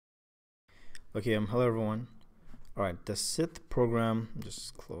Okay, hello everyone. All right, the sixth program,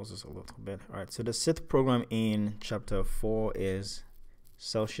 just close this a little bit. All right, so the sixth program in chapter 4 is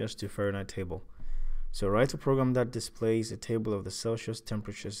Celsius to Fahrenheit table. So write a program that displays a table of the Celsius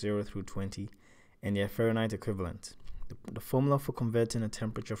temperatures 0 through 20 and their Fahrenheit equivalent. The formula for converting a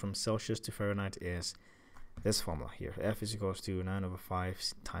temperature from Celsius to Fahrenheit is this formula here. F is equals to 9 over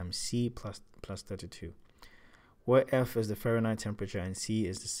 5 times C plus 32, where F is the Fahrenheit temperature and C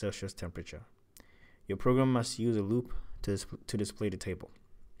is the Celsius temperature. Your program must use a loop to display the table.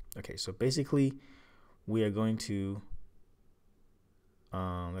 Okay, so basically we are going to,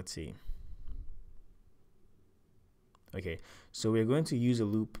 let's see. Okay, so we're going to use a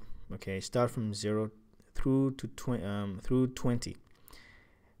loop. Okay, start from 0 through 20.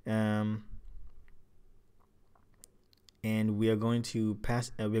 And we are going to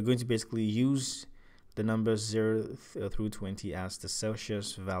basically use the numbers 0 through 20 as the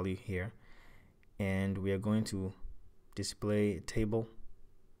Celsius value here. And we are going to display a table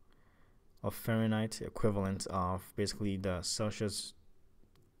of Fahrenheit equivalent of basically the Celsius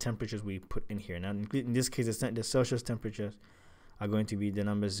temperatures we put in here. Now, in this case, the Celsius temperatures are going to be the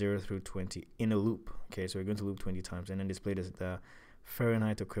numbers 0 through 20 in a loop. Okay, so we're going to loop 20 times and then display the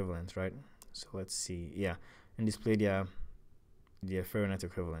Fahrenheit equivalent, right? So let's see, yeah, and display the Fahrenheit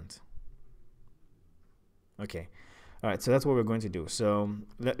equivalent. Okay. All right, so that's what we're going to do. So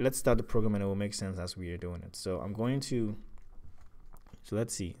let's start the program and it will make sense as we are doing it. So I'm going to, so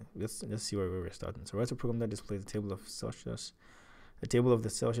let's see where we're starting. So write a program that displays the table of Celsius, the table of the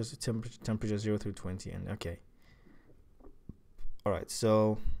Celsius temperature 0 through 20, and okay. All right,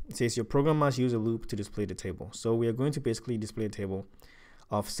 so it says your program must use a loop to display the table. So we are going to basically display a table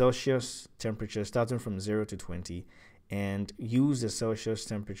of Celsius temperature starting from 0 to 20 and use the Celsius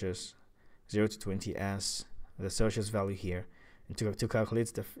temperatures 0 to 20 as the Celsius value here, and to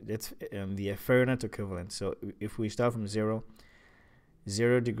calculate the Fahrenheit equivalent. So if we start from 0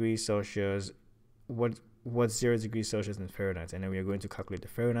 degrees Celsius, what's 0 degrees Celsius in Fahrenheit, and then we are going to calculate the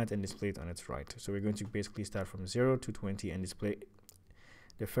Fahrenheit and display it on its right. So we're going to basically start from 0 to 20 and display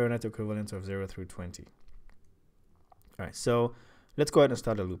the Fahrenheit equivalent of 0 through 20. All right, so let's go ahead and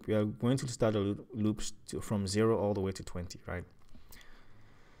start a loop. We are going to start a loop from 0 all the way to 20, right?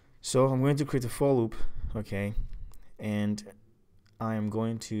 So I'm going to create a for loop, okay, and I am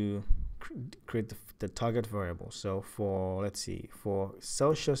going to create the target variable. So for, let's see, for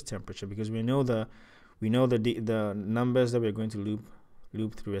Celsius temperature, because we know the numbers that we're going to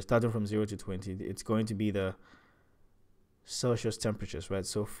loop through are starting from 0 to 20. It's going to be the Celsius temperatures, right?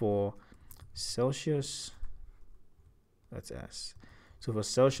 So for Celsius, that's S. So for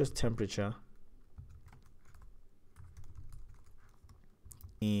Celsius temperature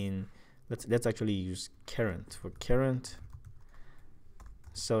in, let's actually use current for current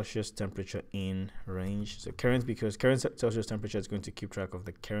Celsius temperature in range. So current, because current Celsius temperature is going to keep track of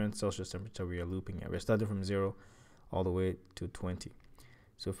the current Celsius temperature we are looping at. We're starting from 0 all the way to 20.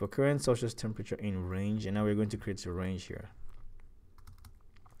 So for current Celsius temperature in range, and now we're going to create a range here.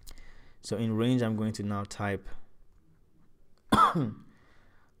 So in range, I'm going to now type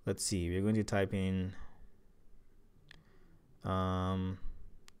let's see, we're going to type in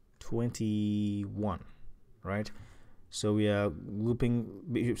 21, right? So we are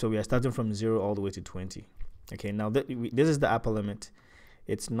looping, so we are starting from 0 all the way to 20. Okay, now this is the upper limit.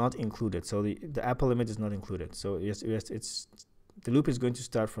 It's not included, so the upper limit is not included. So yes, it's the loop is going to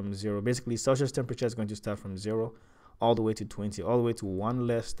start from 0. Basically, Celsius temperature is going to start from 0 all the way to 20, all the way to 1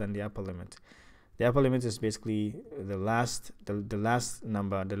 less than the upper limit. The upper limit is basically the last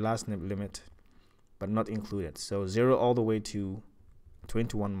number, the last limit, but not included. So 0 all the way to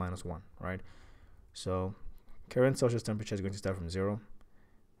 21 minus 1, right? So current Celsius temperature is going to start from 0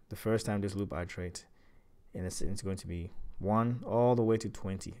 the first time this loop iterates, and it's going to be 1 all the way to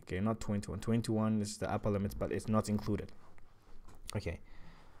 20. Okay, not 21. 21 is the upper limit, but it's not included. Okay,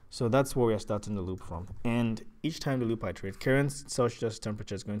 so that's where we are starting the loop from. And each time the loop iterates, current Celsius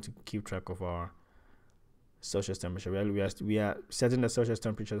temperature is going to keep track of our Celsius temperature. We are setting the Celsius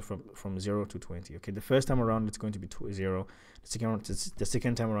temperature from 0 to 20. Okay, the first time around it's going to be 0. The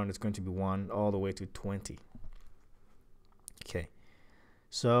second time around it's going to be 1 all the way to 20. Okay,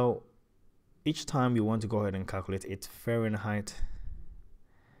 so each time you want to go ahead and calculate its Fahrenheit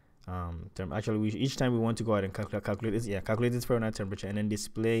term. Actually, each time we want to go ahead and calculate its Fahrenheit temperature and then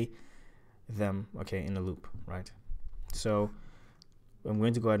display them, okay, in a loop, right? So I'm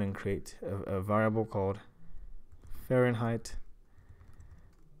going to go ahead and create a variable called Fahrenheit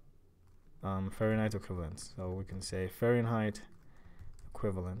equivalent. So we can say Fahrenheit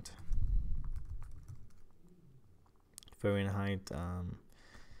equivalent Fahrenheit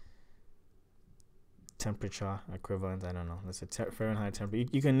temperature equivalent. I don't know. Let's say Fahrenheit temperature.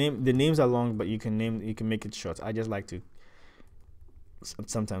 You can name, the names are long, but you can make it short. I just like to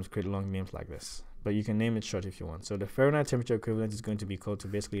sometimes create long names like this, but you can name it short if you want. So the Fahrenheit temperature equivalent is going to be equal to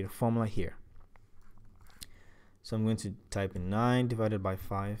basically the formula here. So I'm going to type in 9 divided by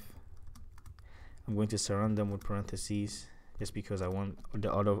 5. I'm going to surround them with parentheses just because I want the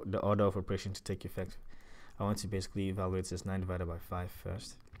order of operation to take effect. I want to basically evaluate this 9 divided by 5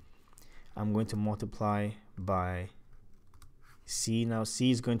 first. I'm going to multiply by C. Now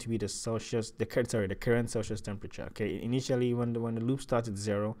C is going to be the current Celsius temperature. Okay, initially when the loop starts at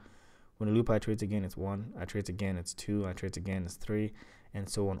 0, when the loop iterates again it's 1, iterates again it's 2, iterates again it's 3, and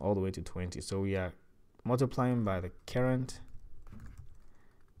so on all the way to 20. So we are multiplying by the current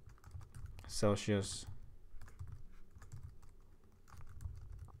Celsius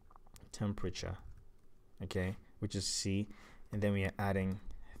temperature, okay, which is C, and then we are adding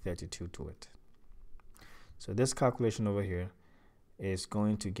 32 to it. So this calculation over here is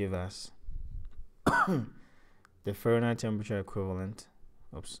going to give us the Fahrenheit temperature equivalent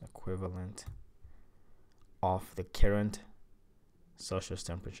of the current Celsius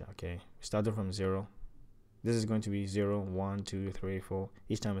temperature. Okay, we started from 0. This is going to be 0, 1, 2, 3, 4.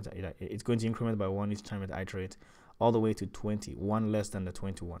 Each time it's going to increment by 1 each time it iterates, all the way to 20, 1 less than the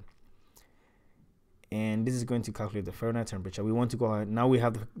 21. And this is going to calculate the Fahrenheit temperature. We want to go ahead. Now we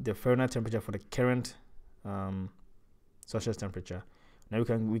have the Fahrenheit temperature for the current Celsius temperature. Now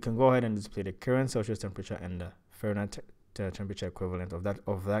we can go ahead and display the current Celsius temperature and the Fahrenheit temperature equivalent of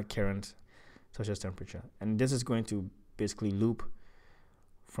that current Celsius temperature. And this is going to basically loop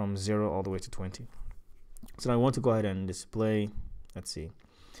from 0 all the way to 20. So now I want to go ahead and display, let's see,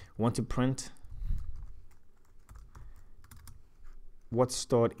 I want to print what's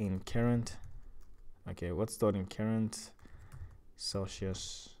stored in current. Okay, what's stored in current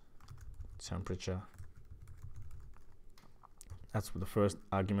Celsius temperature. That's the first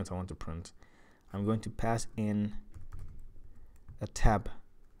argument I want to print. I'm going to pass in a tab,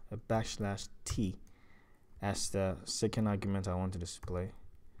 a \t, as the second argument I want to display.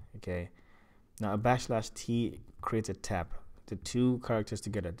 Okay, now a \t creates a tab. The two characters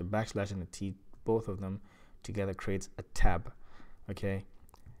together, the / and the t, both of them together creates a tab. Okay,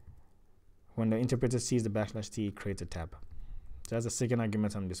 when the interpreter sees the \t, it creates a tab. So that's the second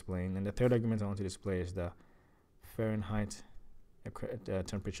argument I'm displaying. And the third argument I want to display is the Fahrenheit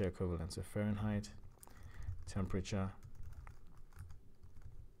temperature equivalent. So Fahrenheit temperature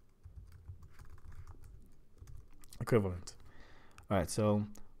equivalent. All right, so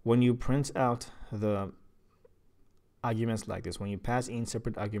when you print out the arguments like this, when you pass in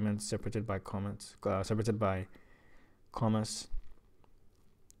separate arguments separated by commas,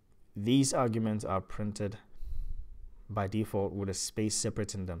 these arguments are printed by default with a space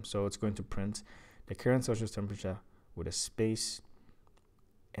separating them. So it's going to print the current Celsius temperature with a space,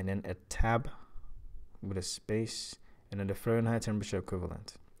 and then a tab with a space, and then the Fahrenheit temperature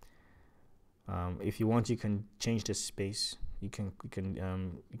equivalent. If you want, you can change the space. You can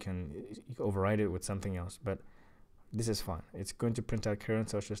override it with something else, but this is fine. It's going to print out current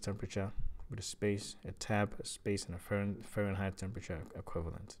Celsius temperature with a space, a tab, a space, and a Fahrenheit temperature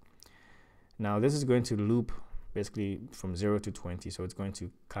equivalent. Now this is going to loop basically from 0 to 20. So it's going to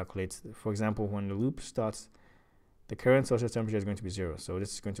calculate, for example, when the loop starts, the current Celsius temperature is going to be 0. So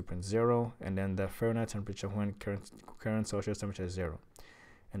this is going to print 0, and then the Fahrenheit temperature when current Celsius temperature is 0.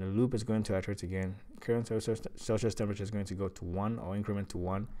 And the loop is going to iterate again. Current Celsius temperature is going to go to 1 or increment to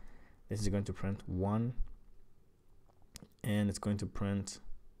 1. This is going to print 1, and it's going to print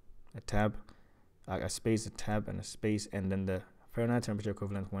a tab, a space, a tab, and a space, and then the Fahrenheit temperature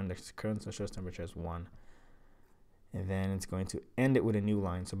equivalent when the current Celsius temperature is 1. And then it's going to end it with a new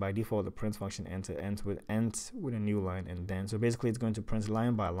line. So by default, the print function ends with a new line, and then so basically it's going to print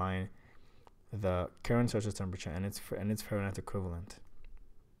line by line the current Celsius temperature and its Fahrenheit equivalent.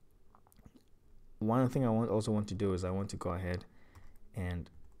 One thing I also want to do is I want to go ahead and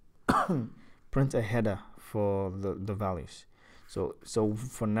print a header for the values. So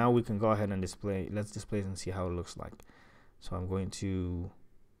for now we can go ahead and display. Let's display it and see how it looks like. So I'm going to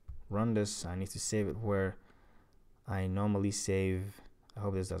run this. I need to save it where I normally save. I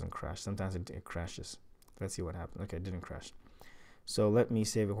hope this doesn't crash. Sometimes it crashes. Let's see what happens. Okay, it didn't crash. So let me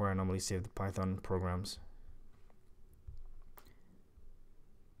save it where I normally save the Python programs.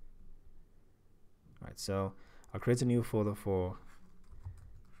 Alright, so I'll create a new folder for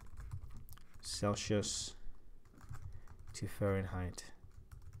Celsius to Fahrenheit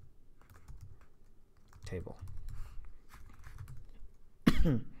table.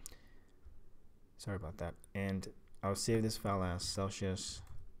 Sorry about that. And I'll save this file as Celsius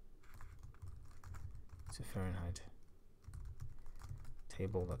to Fahrenheit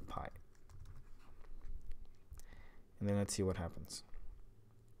table.py, and then let's see what happens.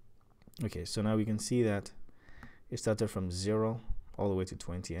 Okay, so now we can see that it started from 0 all the way to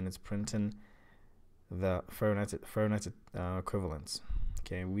 20, and it's printing the Fahrenheit equivalents.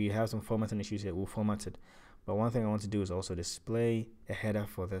 Okay, we have some formatting issues here. We'll format it, but one thing I want to do is also display a header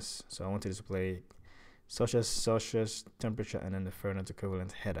for this. So I want to display Celsius temperature and then the Fahrenheit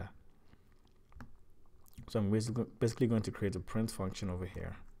equivalent header. So I'm basically going to create a print function over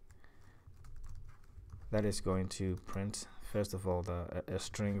here that is going to print, first of all, a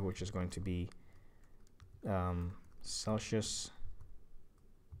string, which is going to be Celsius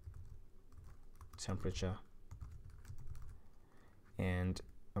temperature, and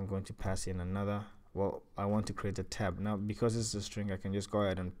I'm going to pass in another, well, I want to create a tab. Now because this is a string, I can just go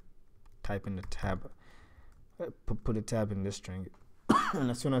ahead and type in the tab, put a tab in this string, and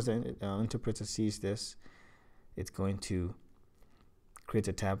as soon as the interpreter sees this, it's going to create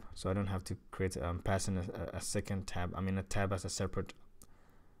a tab, so I don't have to create pass in a second tab. I mean a tab as a separate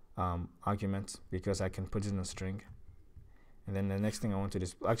argument, because I can put it in a string. And then the next thing I want to do,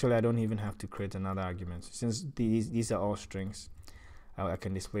 actually I don't even have to create another argument, since these are all strings. I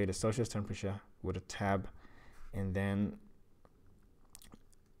can display the Celsius temperature with a tab, and then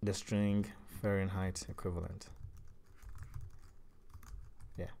the string Fahrenheit equivalent.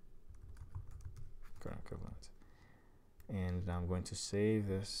 Yeah, current equivalent. And I'm going to save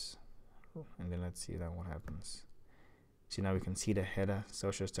this, and then let's see then what happens. See, now we can see the header,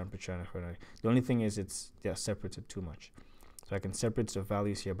 Celsius temperature, and Fahrenheit. The only thing is they're separated too much. So I can separate the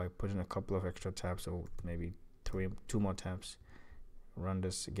values here by putting a couple of extra tabs, so maybe two more tabs. Run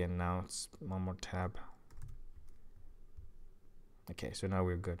this again. Now it's one more tab. Okay, so now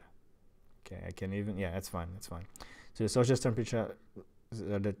we're good. Okay, I can even, yeah, it's fine, it's fine. So the Celsius temperature,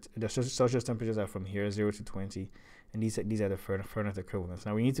 the Celsius temperatures are from here 0 to 20, and these are the Fahrenheit equivalents.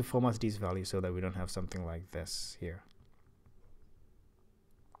 Now we need to format these values so that we don't have something like this here.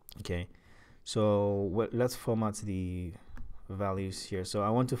 Okay, so let's format the values here. So I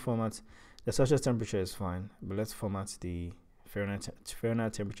want to format the Celsius temperature is fine, but let's format the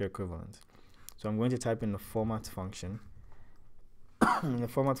Fahrenheit temperature equivalent. So I'm going to type in the format function. The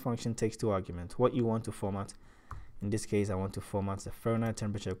format function takes two arguments. What you want to format, in this case I want to format the Fahrenheit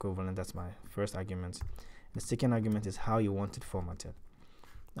temperature equivalent. That's my first argument. The second argument is how you want it formatted.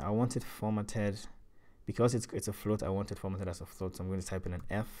 Now I want it formatted, because it's a float, I want it formatted as a float, so I'm going to type in an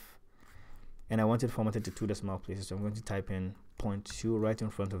F, and I want it formatted to 2 decimal places, so I'm going to type in 0.2 right in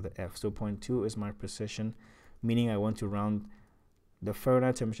front of the F. So 0.2 is my precision, meaning I want to round the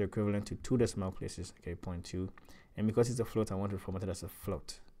Fahrenheit temperature equivalent to 2 decimal places. Okay, 0.2, and because it's a float, I want it formatted as a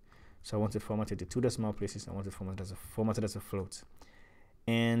float. So I want it formatted to 2 decimal places. I want it formatted as a float.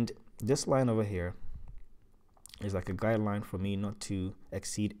 And this line over here is like a guideline for me not to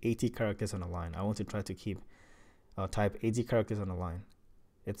exceed 80 characters on a line. I want to try to keep type 80 characters on a line.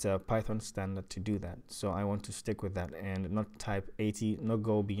 It's a Python standard to do that, so I want to stick with that and not type 80, not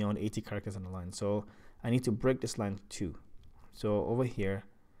go beyond 80 characters on the line. So I need to break this line too. So over here,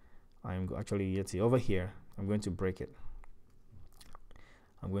 I'm over here, I'm going to break it.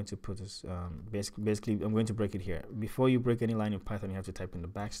 I'm going to put this basically I'm going to break it here. Before you break any line in Python, you have to type in the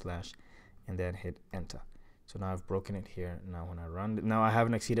backslash and then hit enter. So now I've broken it here. Now when I run it, now I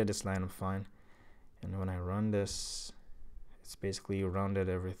haven't exceeded this line, I'm fine. And when I run this, it's basically rounded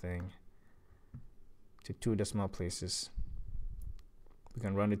everything to 2 decimal places. We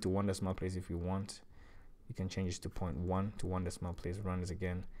can round it to 1 decimal place if we want. You can change it to 0.1 to 1 decimal place, run this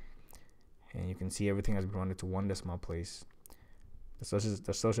again, and you can see everything has been rounded to 1 decimal place.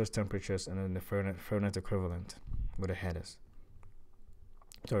 The Celsius temperatures, and then the Fahrenheit equivalent with the headers.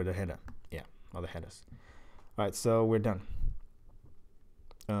 Sorry, the header. Yeah, all the headers. All right, so we're done.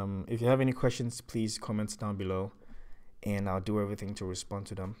 If you have any questions, please comment down below, and I'll do everything to respond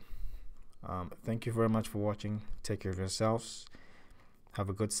to them. Thank you very much for watching. Take care of yourselves. Have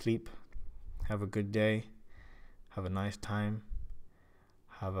a good sleep. Have a good day. Have a nice time.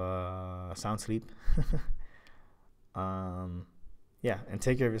 Have a sound sleep. Yeah, and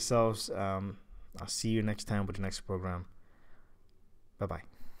take care of yourselves. I'll see you next time with the next program. Bye-bye.